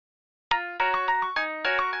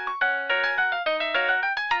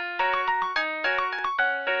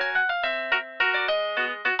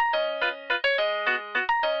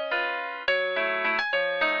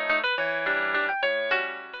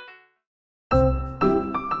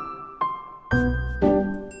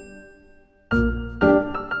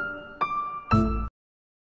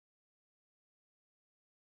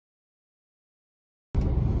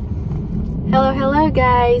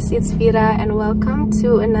guys, it's Vira and welcome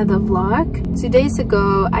to another vlog. 2 days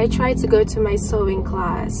ago I tried to go to my sewing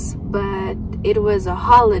class, but it was a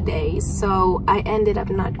holiday, so I ended up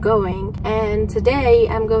not going. And today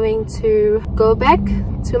I'm going to go back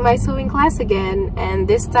to my sewing class again, and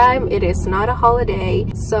this time it is not a holiday,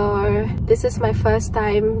 so this is my first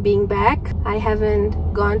time being back. I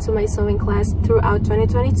haven't gone to my sewing class throughout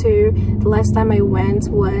 2022. The last time I went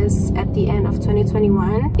was at the end of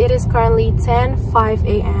 2021. It is currently 10:05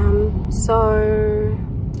 a.m. so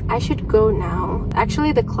I should go now.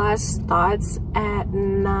 Actually, the class starts at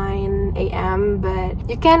 9 a.m. but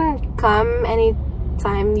you can come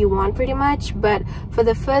anytime you want pretty much. But for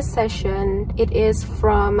the first session, it is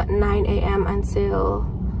from 9 a.m. until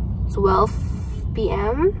 12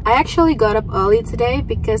 p.m. I actually got up early today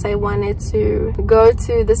because I wanted to go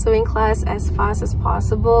to the sewing class as fast as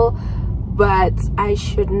possible, but I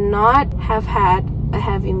should not have had a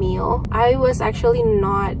heavy meal. I was actually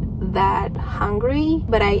not that hungry,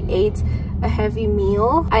 but I ate a heavy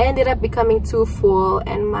meal. I ended up becoming too full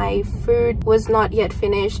and my food was not yet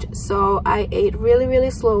finished, so I ate really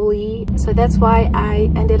slowly. So that's why I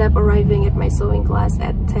ended up arriving at my sewing class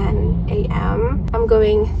at 10 a.m. I'm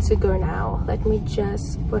going to go now. Let me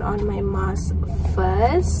just put on my mask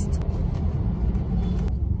first.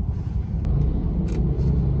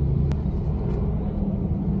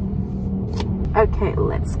 Okay,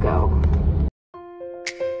 let's go.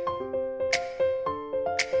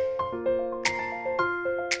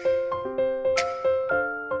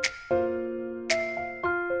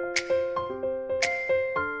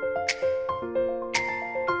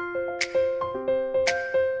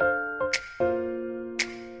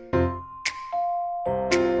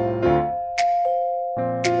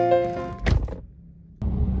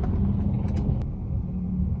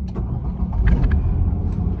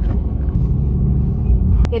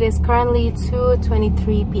 It is currently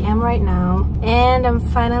 2:23 p.m. right now, and I'm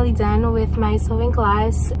finally done with my sewing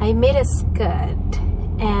class. I made a skirt,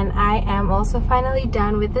 and I am also finally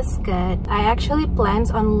done with the skirt. I actually planned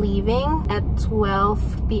on leaving at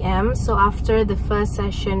 12 p.m. so after the first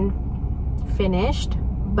session finished,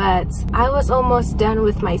 but I was almost done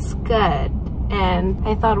with my skirt, and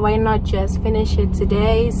I thought, why not just finish it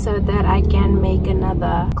today so that I can make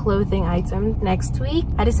another clothing item next week.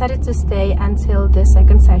 I decided to stay until the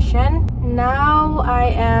second session. Now I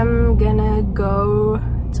am gonna go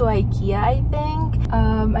to IKEA, I think.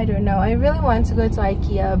 I don't know, I really want to go to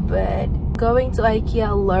IKEA, but going to IKEA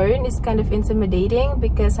alone is kind of intimidating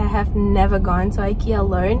because I have never gone to IKEA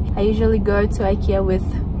alone. I usually go to IKEA with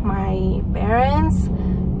my parents.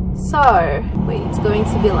 So wait, it's going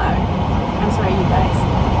to be loud. I'm sorry you guys,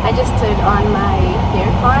 I just turned on my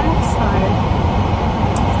aircon, so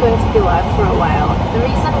it's going to be loud for a while. The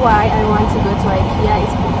reason why I want to go to IKEA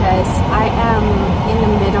is because I am in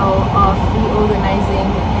the middle of reorganizing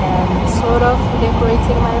and sort of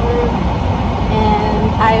decorating my room, and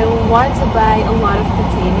I want to buy a lot of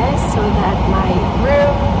containers so that my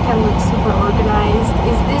room can look super organized.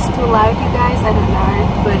 Is this too loud, you guys? I don't know,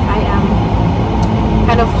 but I am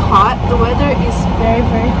kind of hot. The weather is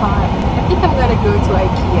very hot. I think I'm gonna go to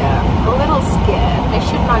IKEA. A little scared. I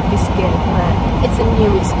should not be scared, but it's a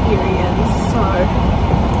new experience. So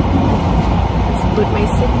let's put my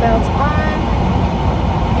seatbelt on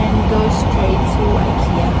and go straight to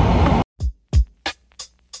IKEA.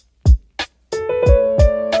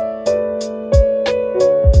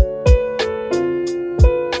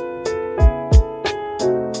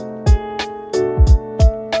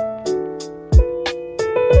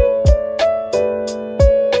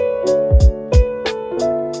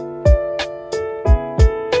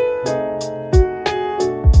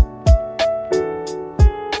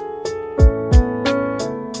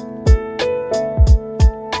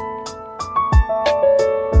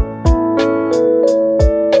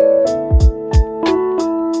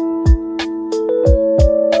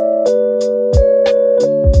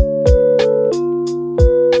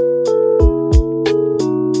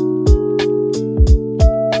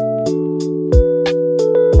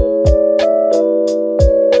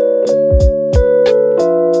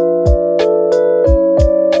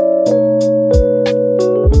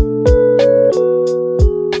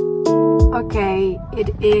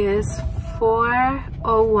 It is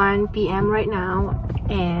 4:01 p.m. right now,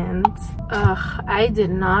 and I did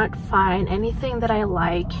not find anything that I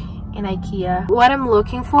like in IKEA. What I'm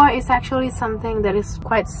looking for is actually something that is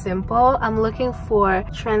quite simple. I'm looking for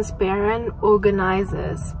transparent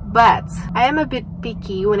organizers, but I am a bit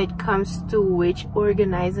picky when it comes to which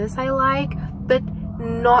organizers I like, but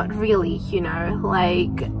not really, you know.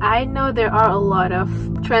 Like, I know there are a lot of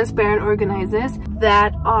transparent organizers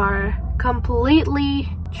that are completely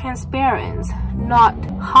transparent, not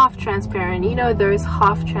half transparent. You know those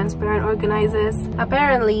half transparent organizers?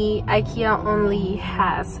 Apparently IKEA only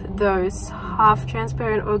has those half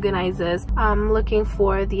transparent organizers. I'm looking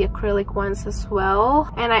for the acrylic ones as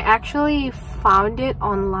well, and I actually found it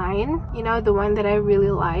online, you know, the one that I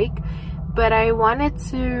really like. But I wanted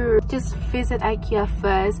to just visit IKEA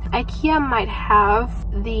first. IKEA might have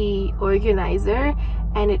the organizer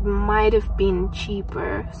and it might have been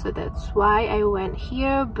cheaper, so that's why I went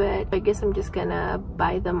here, but I guess I'm just gonna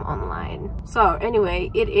buy them online. So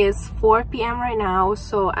anyway, it is 4 p.m. right now,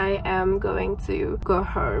 so I am going to go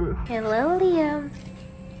home. Hello, Liam.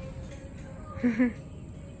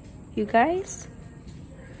 You guys?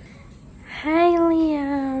 Hi,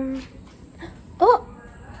 Liam.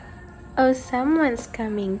 Oh, someone's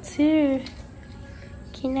coming too.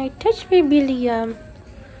 Can I touch baby Liam?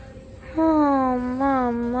 Oh,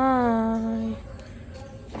 mama.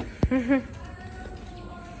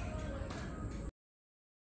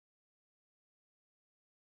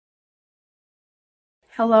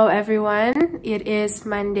 Hello everyone, it is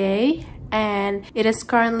Monday and it is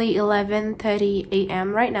currently 11:30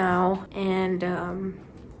 a.m. right now, and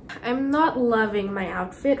I'm not loving my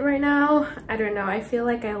outfit right now. I don't know, I feel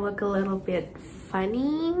like I look a little bit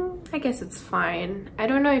funny. I guess it's fine. I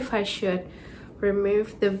don't know if I should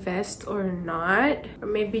remove the vest or not, or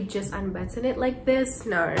maybe just unbutton it like this.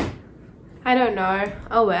 No, I don't know.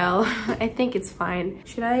 Oh well. I think it's fine.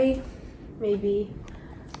 Should I maybe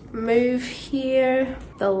move here?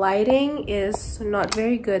 The lighting is not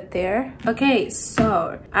very good there. Okay,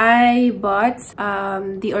 so I bought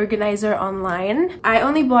the organizer online. I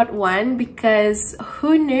only bought one because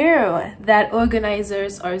who knew that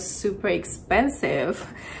organizers are super expensive?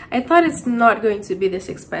 I thought it's not going to be this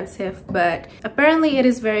expensive, but apparently it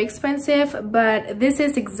is very expensive. But this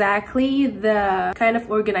is exactly the kind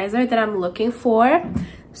of organizer that I'm looking for.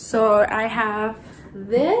 So I have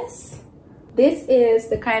this. This is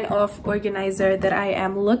the kind of organizer that I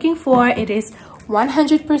am looking for. It is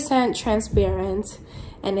 100% transparent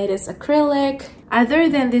and it is acrylic. Other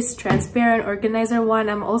than this transparent organizer one,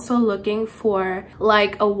 I'm also looking for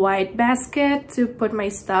like a white basket to put my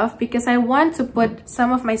stuff, because I want to put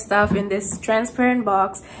some of my stuff in this transparent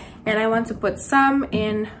box and I want to put some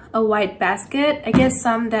in a white basket. I guess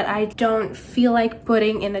some that I don't feel like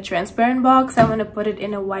putting in a transparent box, I want to put it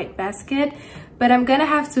in a white basket. But I'm gonna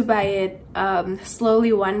have to buy it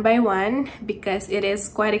slowly one by one because it is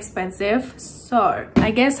quite expensive. So I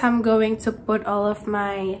guess I'm going to put all of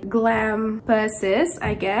my glam purses,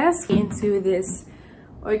 I guess, into this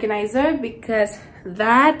organizer because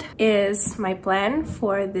that is my plan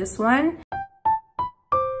for this one.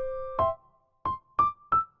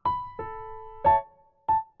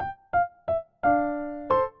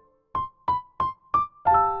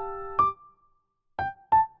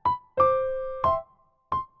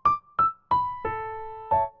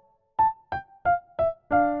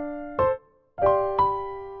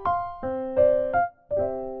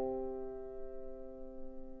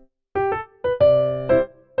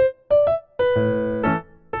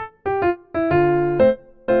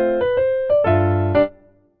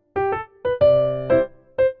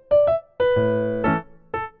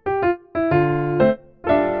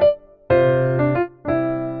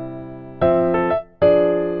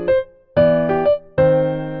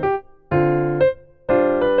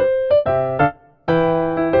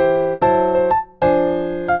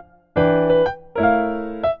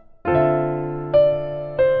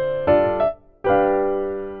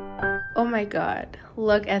 Oh my god,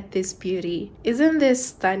 look at this beauty. Isn't this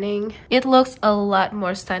stunning? It looks a lot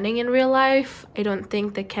more stunning in real life. I don't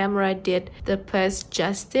think the camera did the purse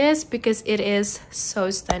justice because it is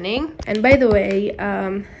so stunning. And by the way,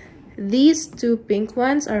 these two pink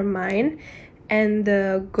ones are mine, and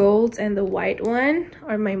the gold and the white one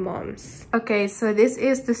are my mom's. Okay, so this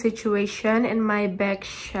is the situation in my back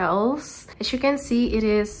shelves. As you can see, it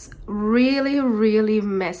is really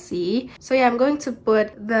messy. So yeah, I'm going to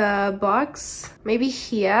put the box maybe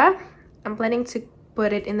here. I'm planning to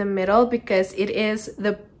put it in the middle because it is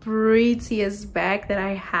the prettiest bag that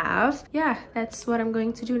I have. Yeah, that's what I'm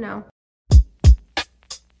going to do now.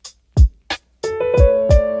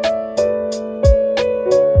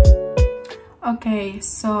 Okay,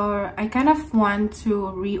 so I kind of want to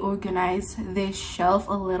reorganize this shelf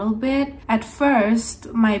a little bit. At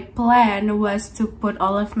first, my plan was to put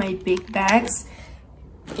all of my big bags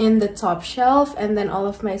in the top shelf and then all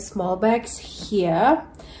of my small bags here.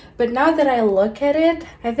 But now that I look at it,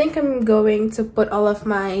 I think I'm going to put all of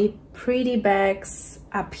my pretty bags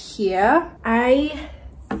up here. I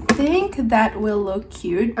think that will look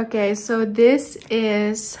cute. Okay, so this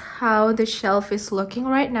is how the shelf is looking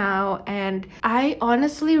right now, and I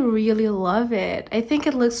honestly really love it. I think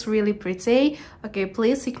it looks really pretty. Okay,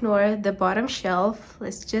 please ignore the bottom shelf.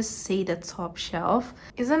 Let's just see the top shelf.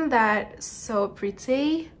 Isn't that so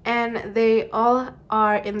pretty? And they all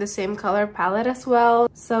are in the same color palette as well,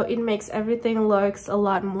 so it makes everything looks a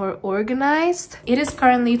lot more organized. It is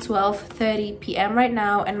currently 12:30 p.m. right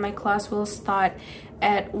now, and my class will start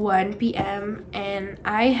at 1 p.m. and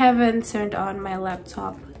I haven't turned on my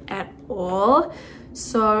laptop at all,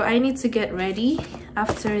 so I need to get ready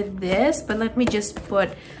after this. But let me just put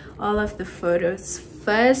all of the photos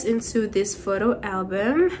first into this photo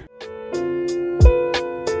album.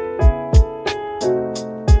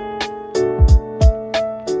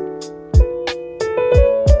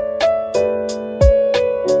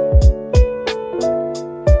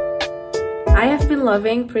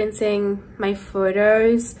 Loving printing my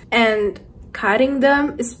photos and cutting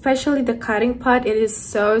them, especially the cutting part. It is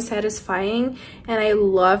so satisfying and I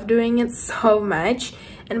love doing it so much.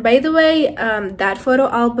 And by the way, that photo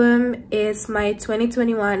album is my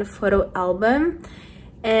 2021 photo album,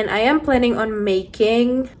 and I am planning on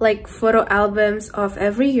making like photo albums of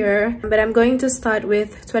every year, but I'm going to start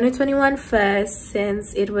with 2021 first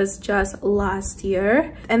since it was just last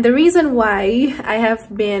year. And the reason why I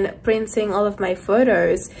have been printing all of my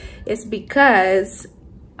photos is because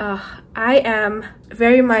I am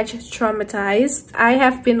very much traumatized. I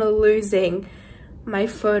have been losing my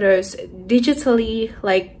photos digitally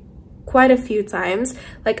like quite a few times.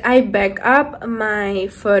 Like, I back up my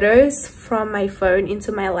photos from my phone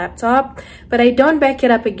into my laptop, but I don't back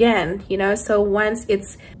it up again, you know. So once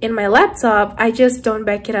it's in my laptop, I just don't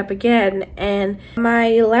back it up again, and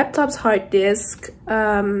my laptop's hard disk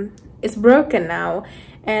is broken now,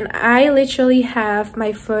 and I literally have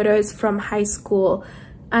my photos from high school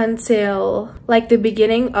until like the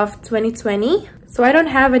beginning of 2020, so I don't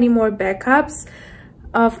have any more backups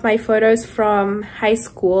of my photos from high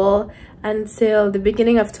school until the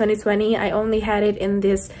beginning of 2020. I only had it in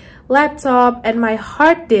this laptop, and my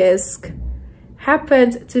hard disk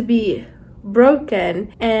happened to be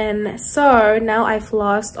broken, and so now I've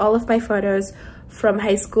lost all of my photos from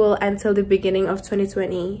high school until the beginning of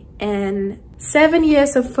 2020, and 7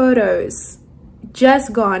 years of photos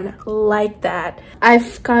just gone like that.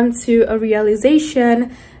 I've come to a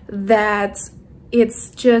realization that it's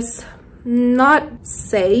just not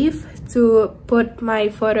safe to put my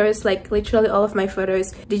photos, like literally all of my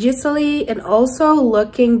photos, digitally. And also,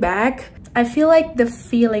 looking back, I feel like the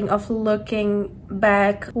feeling of looking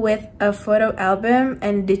back with a photo album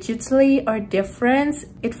and digitally are different.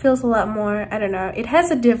 It feels a lot more, I don't know, it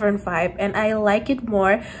has a different vibe, and I like it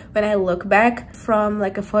more when I look back from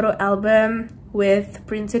like a photo album with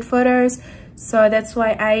printed photos. So that's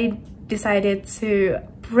why I decided to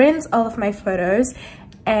print all of my photos,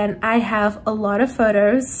 and I have a lot of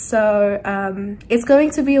photos. So it's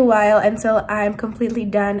going to be a while until I'm completely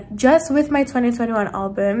done just with my 2021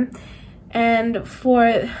 album. And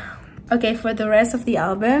for the rest of the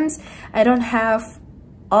albums, I don't have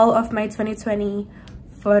all of my 2020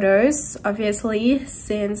 photos, obviously,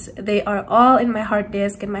 since they are all in my hard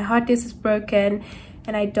disk, and my hard disk is broken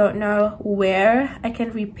and I don't know where I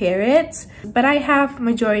can repair it. But I have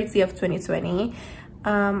majority of 2020.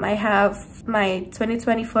 I have my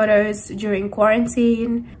 2020 photos during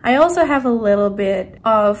quarantine. I also have a little bit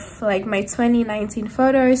of like my 2019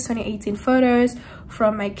 photos, 2018 photos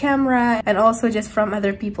from my camera, and also just from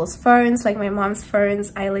other people's phones, like my mom's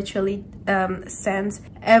phones. I literally sent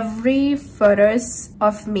every photos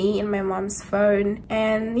of me in my mom's phone.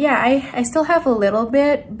 And yeah, I still have a little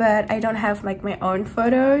bit, but I don't have like my own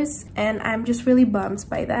photos, and I'm just really bummed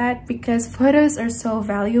by that because photos are so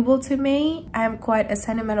valuable to me. I'm quite a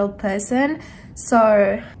sentimental person,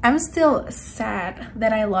 so I'm still sad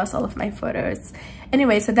that I lost all of my photos.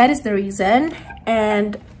 Anyway, so that is the reason.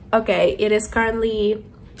 And okay, it is currently,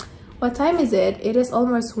 what time is it? It is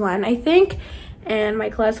almost 1, I think, and my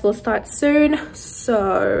class will start soon,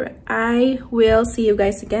 so I will see you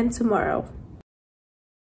guys again tomorrow.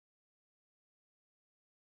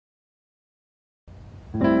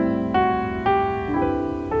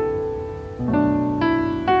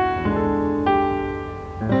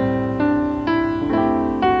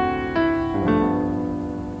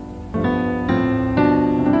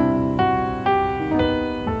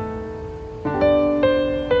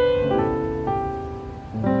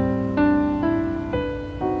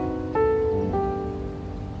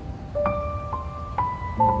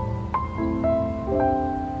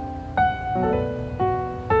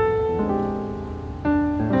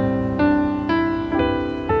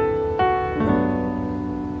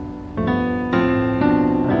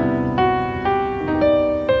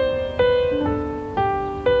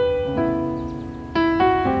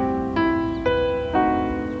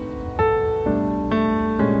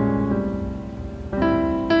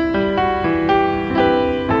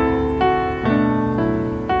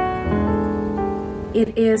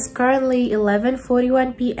 It is currently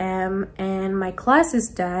 11:41 p.m. and my class is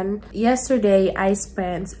done. Yesterday I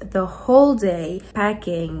spent the whole day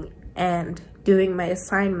packing and doing my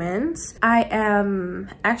assignments. I am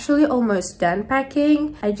actually almost done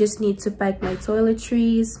packing. I just need to pack my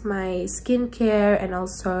toiletries, my skincare, and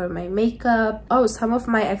also my makeup. Oh, some of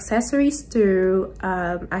my accessories too.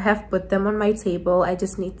 I have put them on my table. I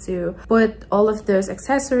just need to put all of those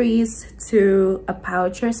accessories to a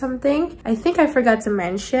pouch or something. I think I forgot to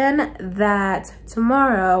mention that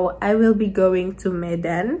tomorrow I will be going to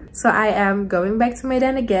Medan. So I am going back to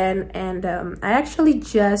Medan again, and I actually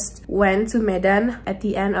just went to Medan at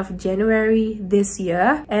the end of January this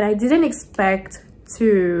year, and I didn't expect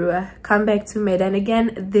to come back to Medan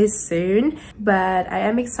again this soon, but I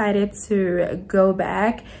am excited to go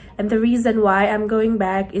back. And the reason why I'm going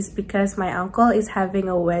back is because my uncle is having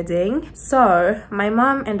a wedding. So my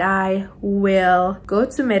mom and I will go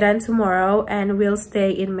to Medan tomorrow and we'll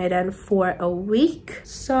stay in Medan for a week.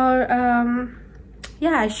 So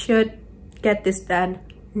yeah, I should get this done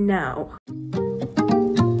now.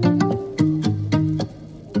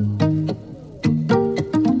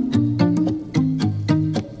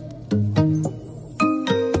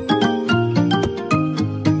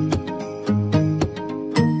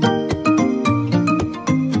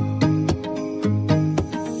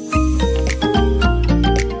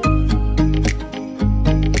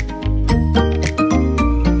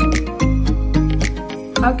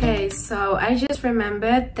 Okay, so I just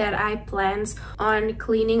remembered that I planned on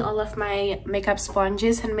cleaning all of my makeup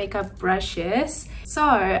sponges and makeup brushes. So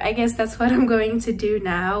I guess that's what I'm going to do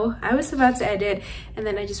now. I was about to edit and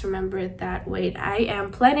then I just remembered that, wait, I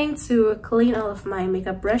am planning to clean all of my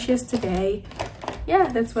makeup brushes today. Yeah,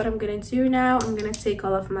 that's what I'm gonna do now. I'm gonna take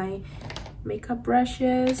all of my makeup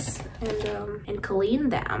brushes and clean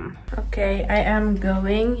them. Okay, I am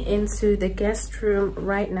going into the guest room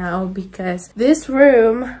right now because this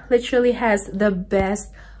room literally has the best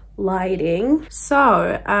lighting.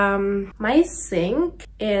 So my sink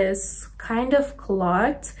is kind of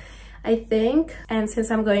clogged, I think, and since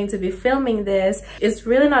I'm going to be filming this, it's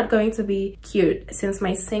really not going to be cute since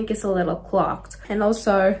my sink is a little clogged. And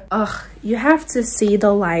also, you have to see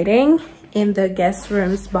the lighting in the guest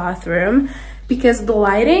room's bathroom, because the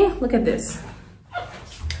lighting, look at this,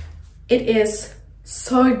 it is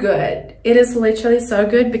so good. It is literally so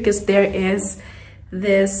good because there is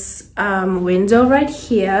this window right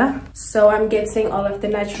here, so I'm getting all of the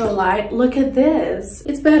natural light. Look at this.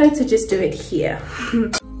 It's better to just do it here.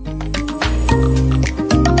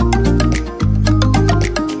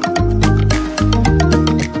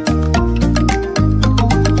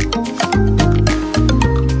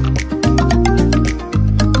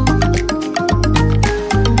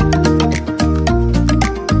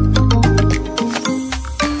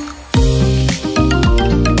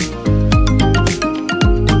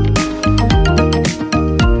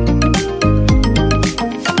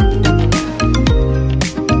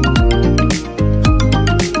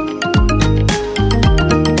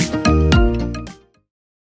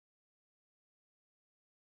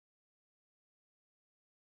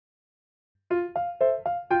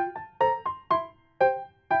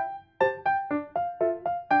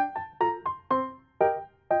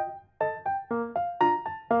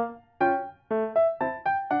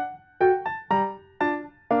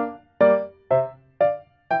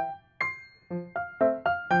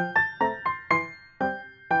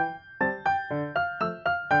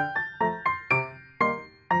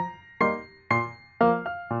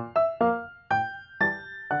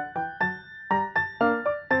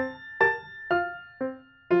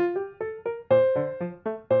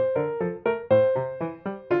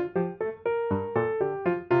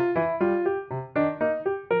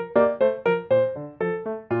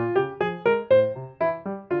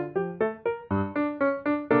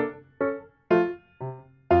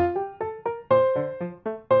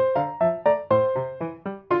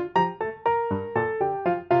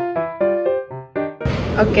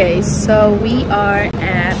 Okay, so we are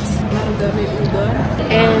at udon,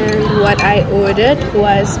 and what I ordered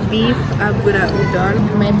was beef agura udon.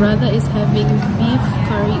 My brother is having beef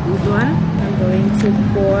curry udon. I'm going to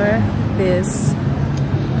pour this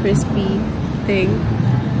crispy thing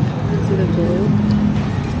into the bowl.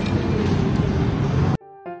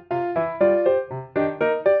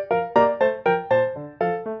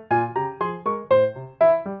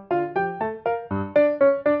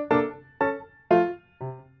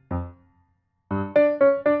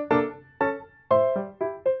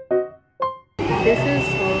 This is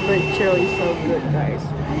literally so good, guys.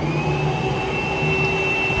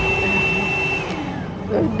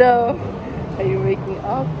 Oh no, are you making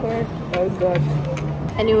awkward? Oh god.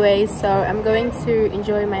 Anyway, so I'm going to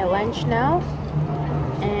enjoy my lunch now,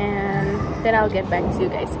 and then I'll get back to you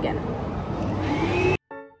guys again.